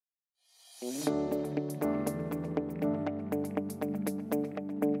So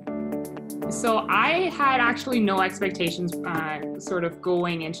I had actually no expectations sort of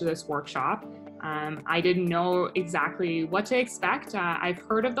going into this workshop. I didn't know exactly what to expect. I've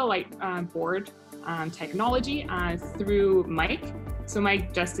heard of the lightboard technology through Mike. So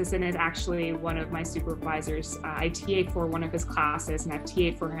Mike Justison is actually one of my supervisors. I TA for one of his classes, and I've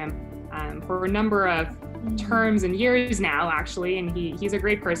TA for him for a number of terms and years now, actually, and he's a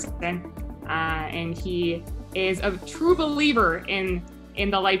great person. And he is a true believer in the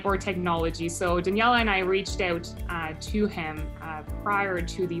lightboard technology. So Daniella and I reached out to him prior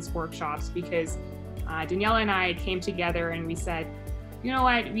to these workshops because Daniella and I came together and we said, you know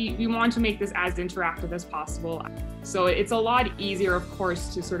what, we want to make this as interactive as possible. So it's a lot easier, of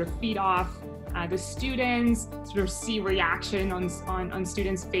course, to sort of feed off the students, sort of see reaction on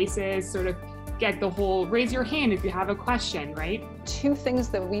students' faces, sort of get the whole raise your hand if you have a question, right? Two things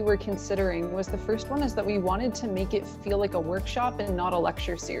that we were considering was, the first one is that we wanted to make it feel like a workshop and not a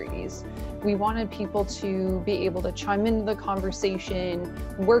lecture series. We wanted people to be able to chime into the conversation,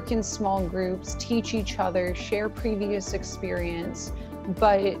 work in small groups, teach each other, share previous experience.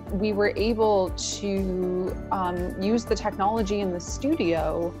 But we were able to use the technology in the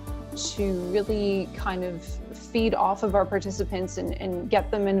studio to really kind of feed off of our participants and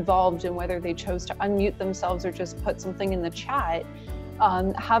get them involved in whether they chose to unmute themselves or just put something in the chat.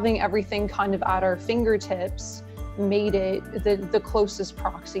 Having everything kind of at our fingertips made it the closest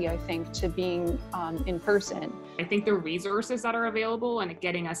proxy, I think, to being in person. I think the resources that are available and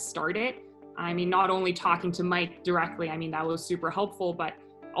getting us started, I mean, not only talking to Mike directly, I mean, that was super helpful, but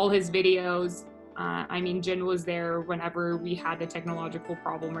all his videos. I mean, Jen was there whenever we had the technological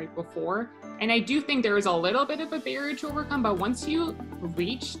problem right before. And I do think there is a little bit of a barrier to overcome, but once you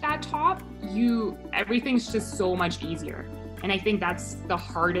reach that top, everything's just so much easier. And I think that's the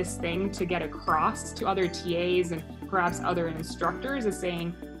hardest thing to get across to other TAs and perhaps other instructors, is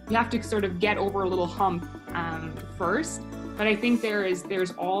saying you have to sort of get over a little hump first. But I think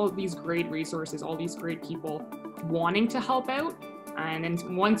there's all these great resources, all these great people wanting to help out. And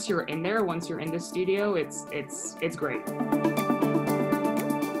then once you're in there, once you're in the studio, it's great.